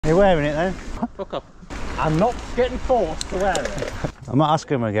Are you wearing it then? Fuck up. I'm not getting forced to wear it. I might ask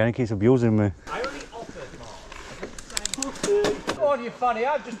him again, he keeps abusing me. I only offered, Mark. Oh, you funny,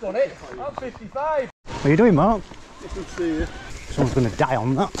 I've just done it. I'm 55. What are you doing, Mark? You can see it. Someone's going to die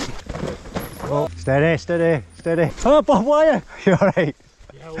on that. Oh, steady, steady, steady. Oh, Bob, why are you? You alright?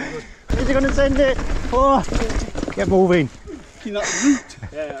 Yeah, all good. Is he going to send it? Oh, get moving. In that route.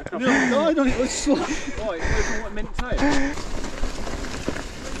 Yeah, I can't. No, I don't. It was slow. Oh, it's away from what mint tyre.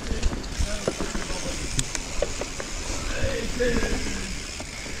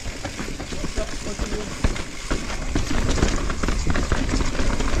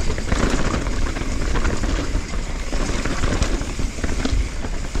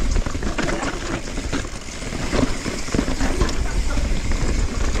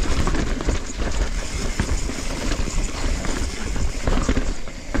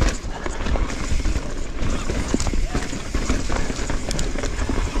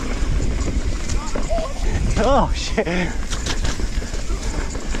 Oh, shit.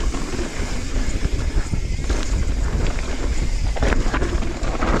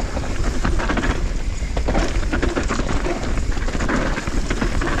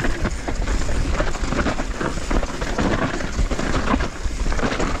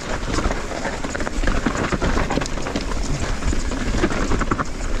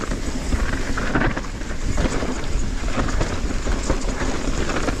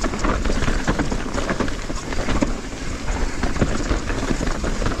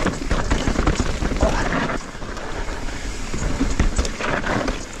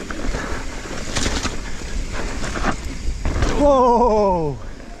 Whoa!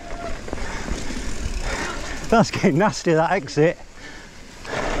 That's getting nasty, that exit.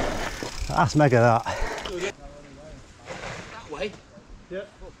 That's mega, that. That way? Yeah,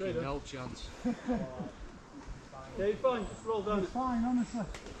 straight No chance. Yeah, you're fine, just roll down. It's fine, honestly.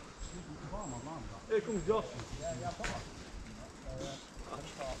 Here comes Josh.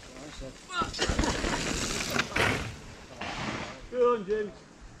 Go on, James.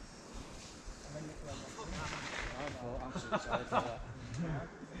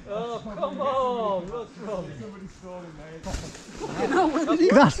 Oh, come on! What's wrong? Somebody's stalling, mate.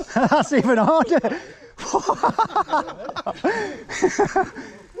 That's even harder.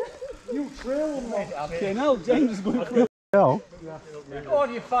 You trail one, mate. Okay, now James is going through. No. Oh,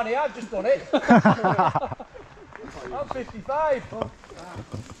 you funny, I've just done it. I'm 55.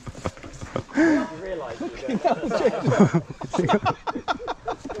 You realise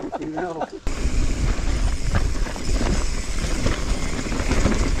you know.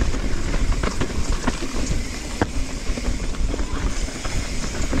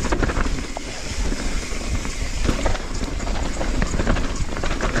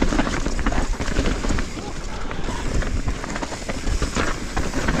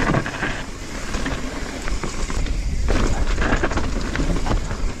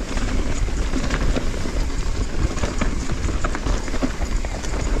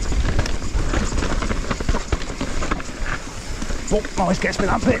 Oh, always gets me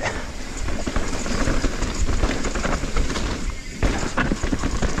that bit.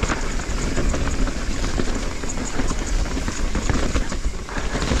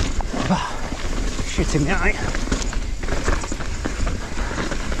 Shit in the eye.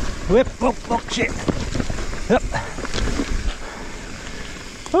 Whip, oh, oh, shit. Yep.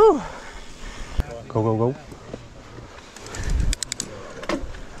 Woo. Go, go, go.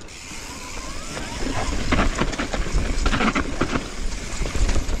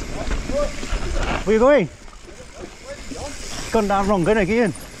 Where are you going? It's gone down wrong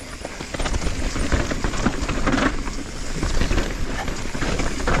again.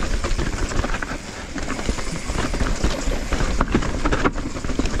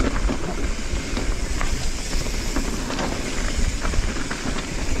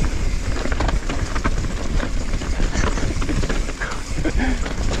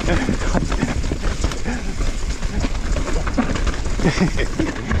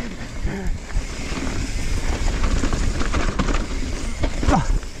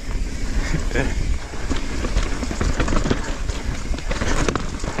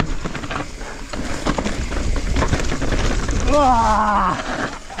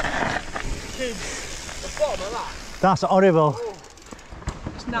 The bottom of that. That's horrible.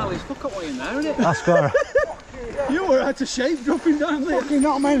 It's gnarly as fuck up way in there, isn't it? That's got You were out of shape dropping down there. fucking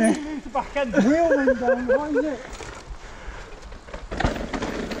not many. The back end wheel went down, why is it?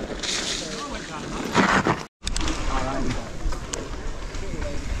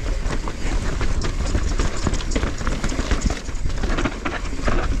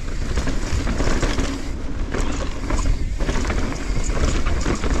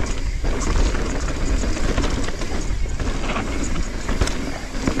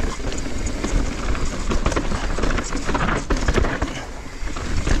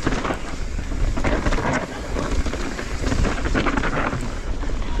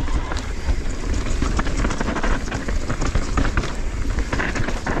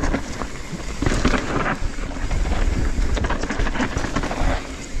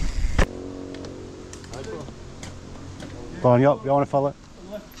 Go on, you want to follow?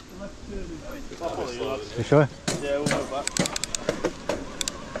 Left turning. I'll follow you, lads. You sure? Yeah, we'll go back.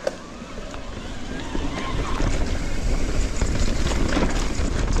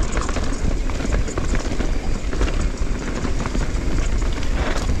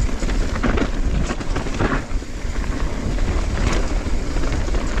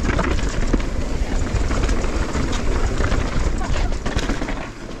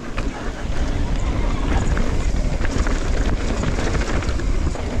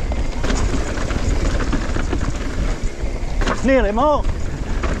 Nearly, Mark.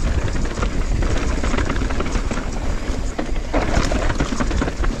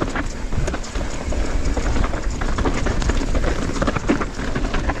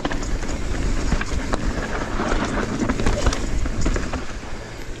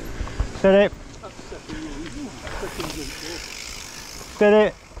 Steady.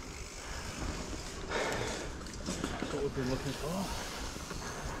 Steady. That's what we've been looking for.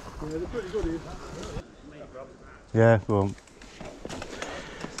 Yeah, they're pretty good here. Yeah, go on.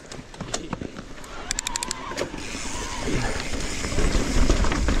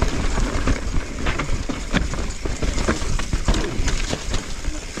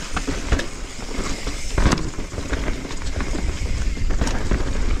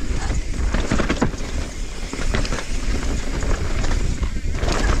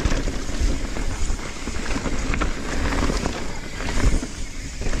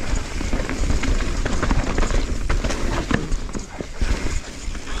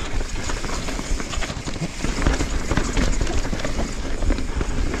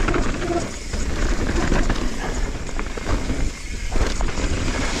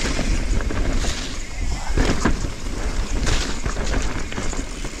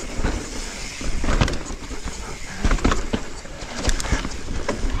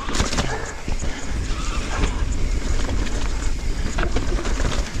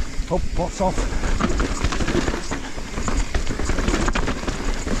 Oh, what's off?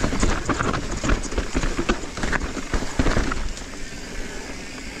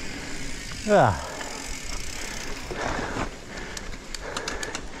 Ah.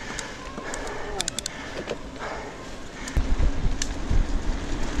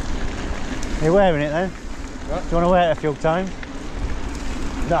 Are you wearing it then? What? Do you want to wear it a few times?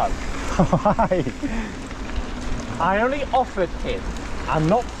 No. Why? I only offered him. I'm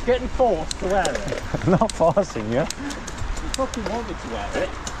not getting forced to wear it. I'm not forcing you. You fucking want me to wear it.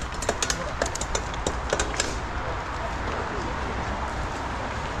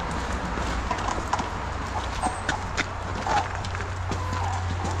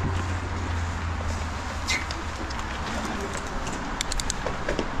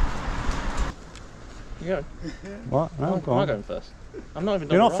 You going? What? No, go Am I on. going first? I'm not even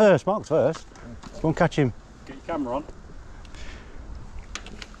done. You're not right. first, Mark's first. Go and catch him. Get your camera on.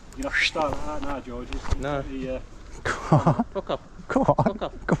 You have to start like that now, George. No. Go on. Fuck off. Go on. Fuck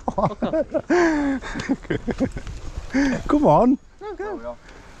off. Go on. Fuck off. Come on. No, go.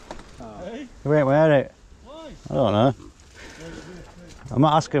 Hey, You ain't wear it. why? I don't know. I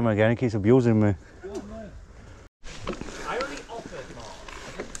might ask him again, he keeps abusing me. I only offered, Mark.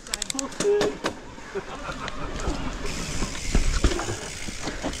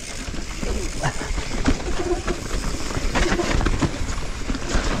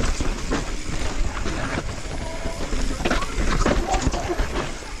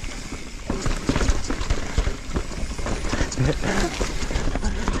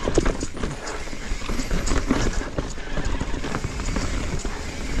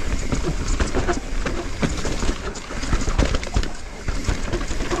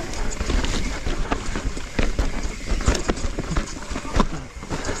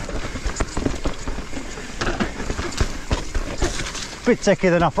 Bit trickier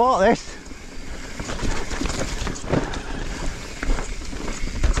than I thought, this.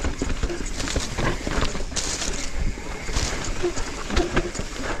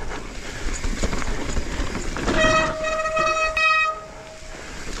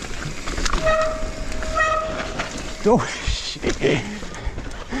 Oh shit.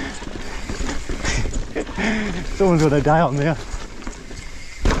 Someone's gonna die on there.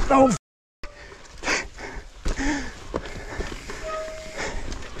 Oh,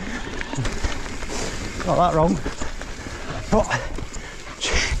 not that wrong. Oh.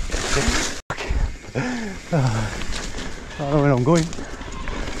 I don't know where I'm going.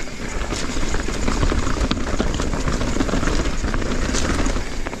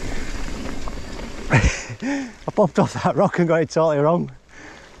 I popped off that rock and got it totally wrong.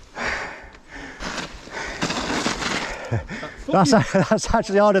 That's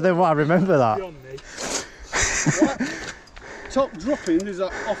actually harder than what I remember that. top dropping, there's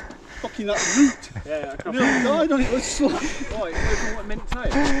that off fucking that root. Yeah, I Nearly died on it, was slow. Oh, it's moving what mint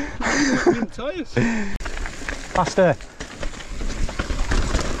tyres. Mint tyres. Faster.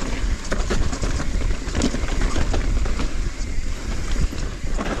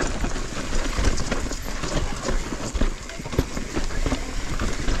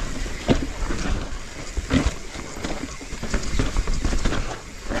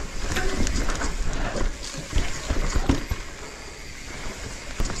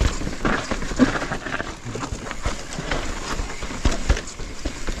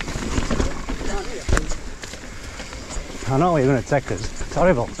 I know where you're going to take us. It's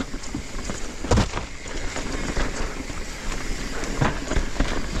horrible.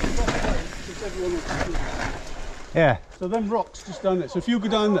 Yeah. So them rocks just down there. So if you go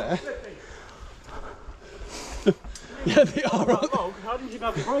down there. Yeah, they are. Log? How did you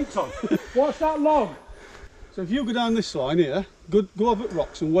have the brakes on? What's that log? So if you go down this line here, go over at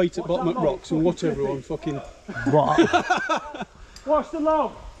rocks and wait at bottom at rocks and watch everyone fucking. What? What's the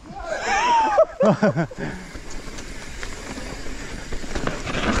log?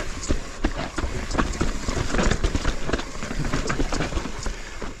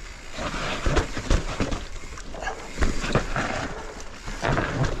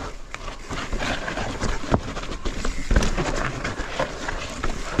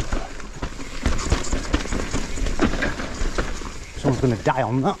 Someone's going to die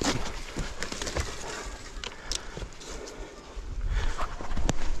on that.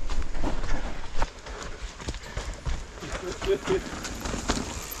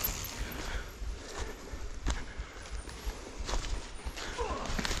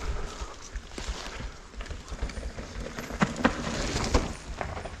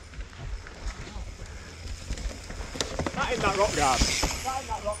 That in that rock garden. That in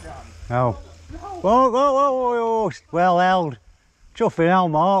that rock garden. No. Whoa, whoa, whoa, whoa, whoa. Well held. Chuffing hell,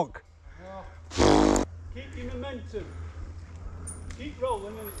 Mark. Keep your momentum. Keep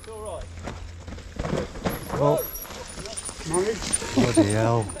rolling and it's alright. Oh. Bloody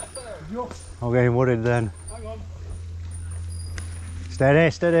hell. I'm getting worried then. Hang on.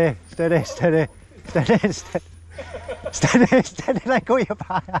 Steady, steady, steady, steady, steady, steady. Steady, steady, let go of your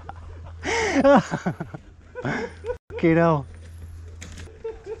fire. Fucking hell.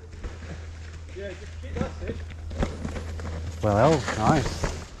 Yeah, just keep that's it. Well held, nice.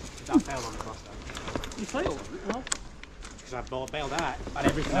 That failed on the cross though. You failed? No. Because I bailed out and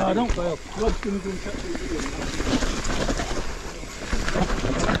everything. No, I don't fail. Rob's going to go and catch it.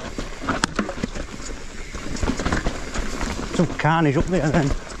 Some carnage up there then.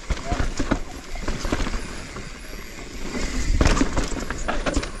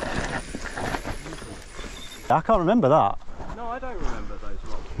 I can't remember that. No, I don't remember those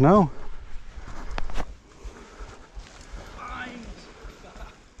rocks. No.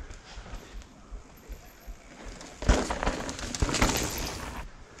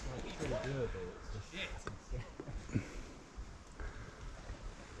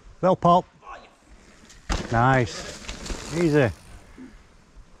 Well, pop. Nice. Easy.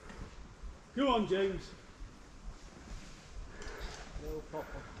 Go on, James.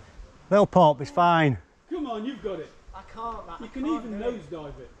 Little pop, it's fine. Come on, you've got it. I can't. You can even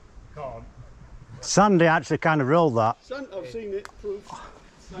nosedive it. Can't. Sandy actually kind of rolled that. I've seen it, proof.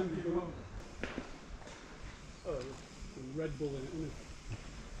 Sandy, go on. Oh, there's some Red Bull in it, isn't it?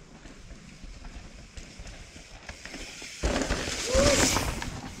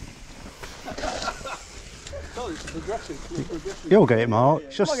 Oh, it's progressing. It's progressing. You'll get it, Mark.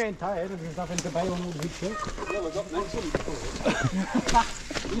 It's I'm just not getting tired. I'm just having to bail on all the big shit. Well, I've got next one.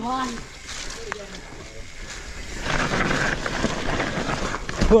 You lying?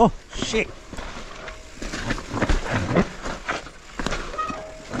 oh shit.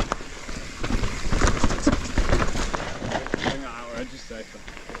 Bring that out, we're just safer.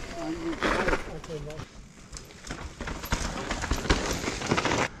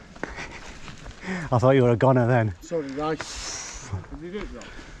 I thought you were a goner then. So did I. Did you do it, Rob?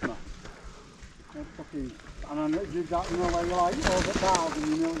 No. Fucking, and I did that, you know, where you're like over bars and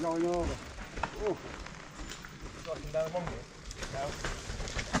you're nearly going over. Oh. Dropping down among you? No.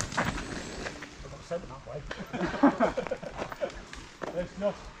 I got sent that way. It's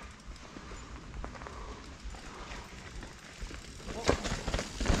not.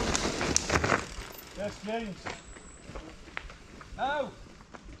 Yes, James. No!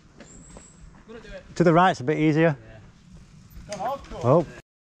 Gonna do it. To the right's a bit easier. Gone hardcore. Oh.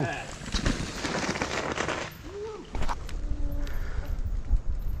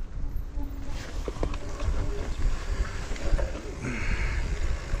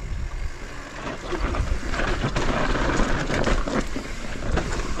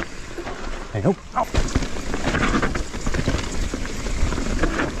 Hey, no, no.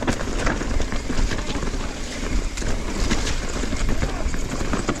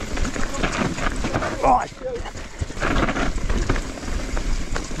 Oh.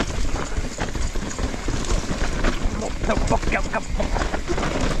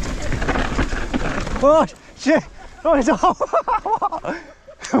 Oh shit! Oh, it's all.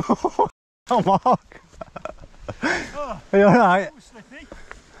 Oh, Mark. Are you alright?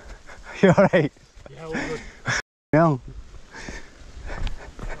 You alright? Yeah, all good. No.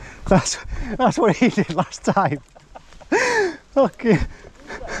 That's what he did last time. Okay.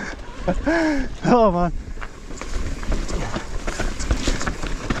 Oh man.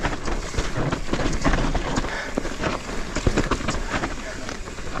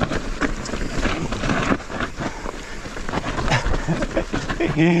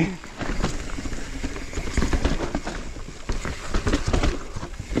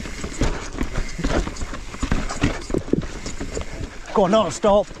 Go on, don't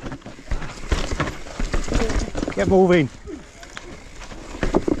stop. Get moving.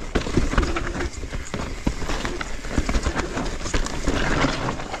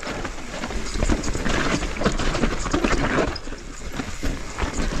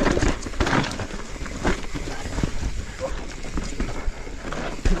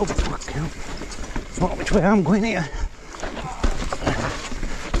 Oh, fuck hell. What, which way I'm going here?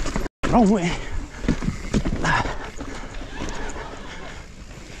 Wrong way.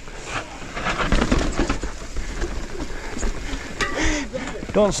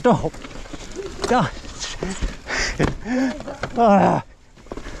 Don't stop. Ah.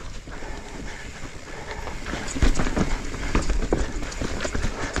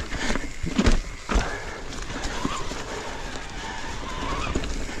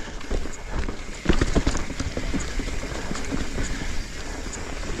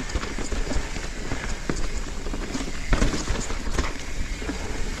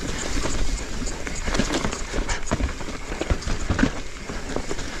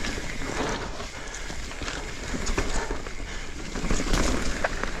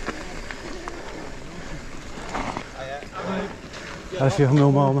 Had a few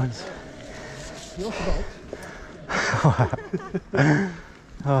more moments. Oh.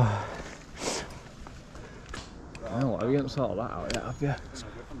 Oh, have you haven't sorted that out yet, have you?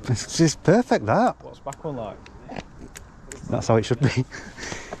 It's just perfect, that. What's back one like? That's how it should be.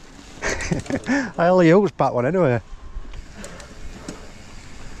 I only use back one anyway.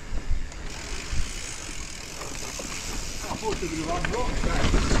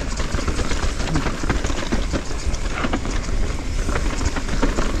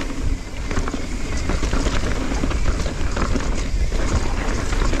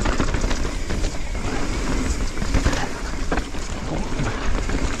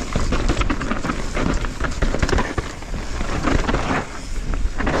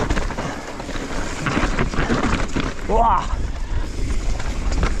 Wow.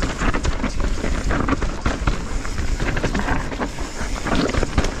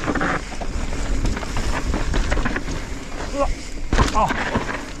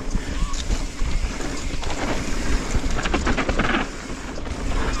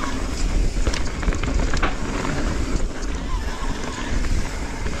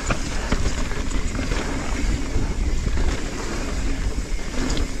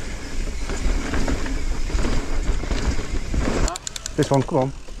 This one, come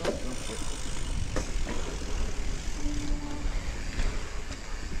on.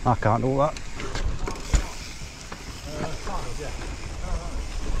 I can't do that.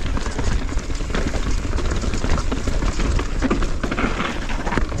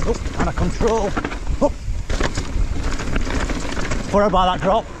 Oh, out of control. Oh. Worry about that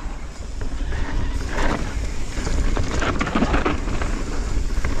drop.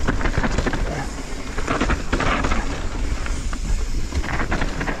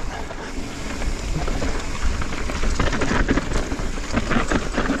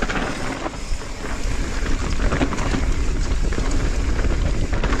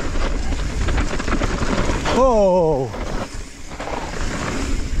 Oh!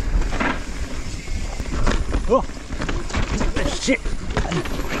 Oh! Shit!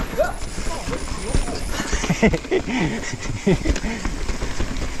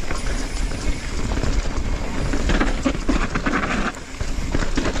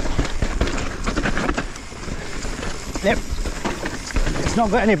 Yep. It's not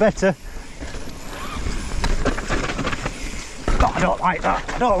got any better. Oh, I don't like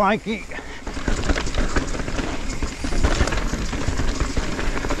that. I don't like it.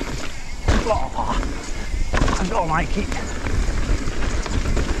 Oh, I don't like it.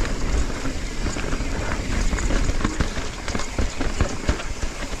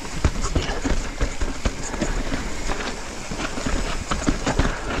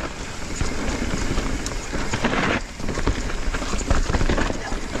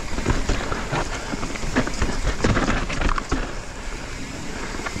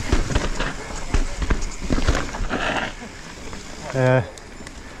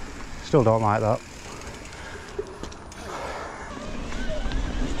 Still don't like that.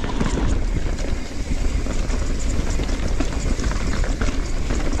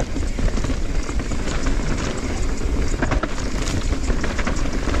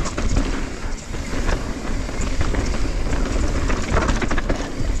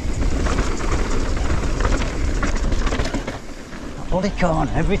 Bloody corn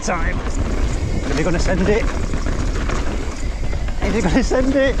every time. Is he going to send it? Is he going to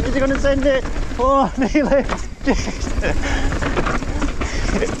send it? Is he going to send it? Oh, nearly.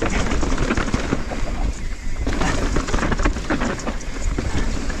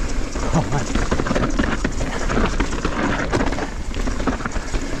 Oh man.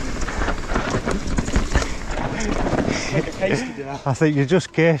 I think you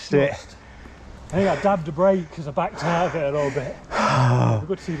just cased it. I think I dabbed a brake because I backed out of it a little bit. It'd be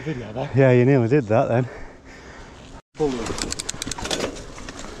good to see the video though. Yeah, you nearly did that then.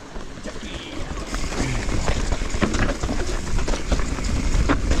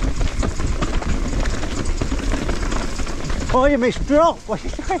 Oh, you missed drop! What are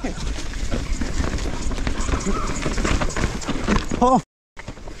you doing? Oh,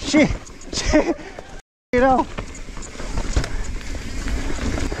 shit! Shit! You know.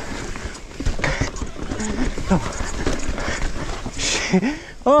 Oh, shit!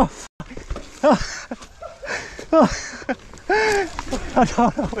 Oh, fuck! Oh. I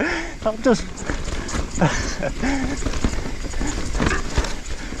don't know. I'm just.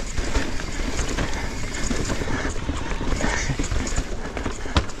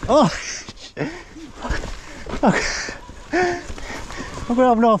 Oh, shit. I'm gonna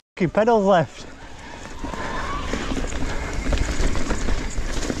have no fucking pedals left.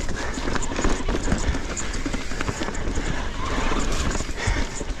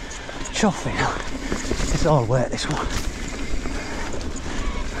 Chuffing now. It's all wet, this one.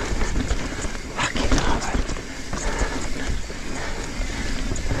 Fucking hell,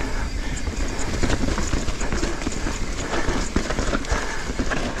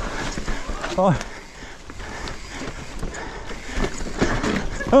 oh.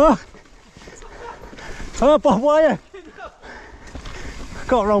 Oh! Oh, Bob, why are you?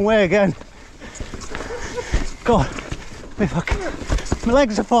 Got the wrong way again. God, my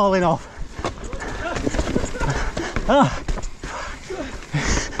legs are falling off. Ah!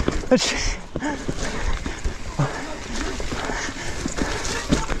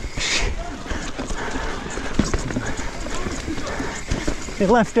 It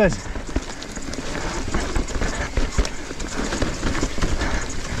left us.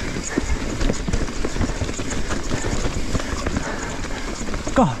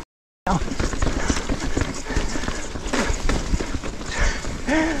 God.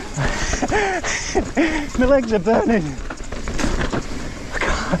 My legs are burning.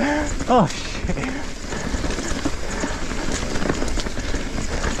 Oh shit.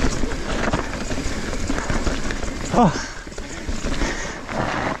 Oh.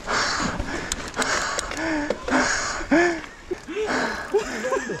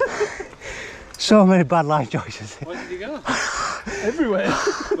 So many bad life choices. Where did you go? Everywhere.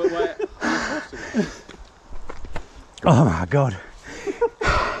 But where are you supposed to go? Oh my god.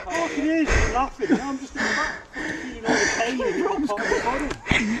 I can hear you laughing, and I'm just in the back feeling all the pain in your body.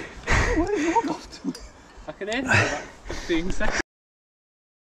 Where's your bottom? I can hear you for about 15 seconds.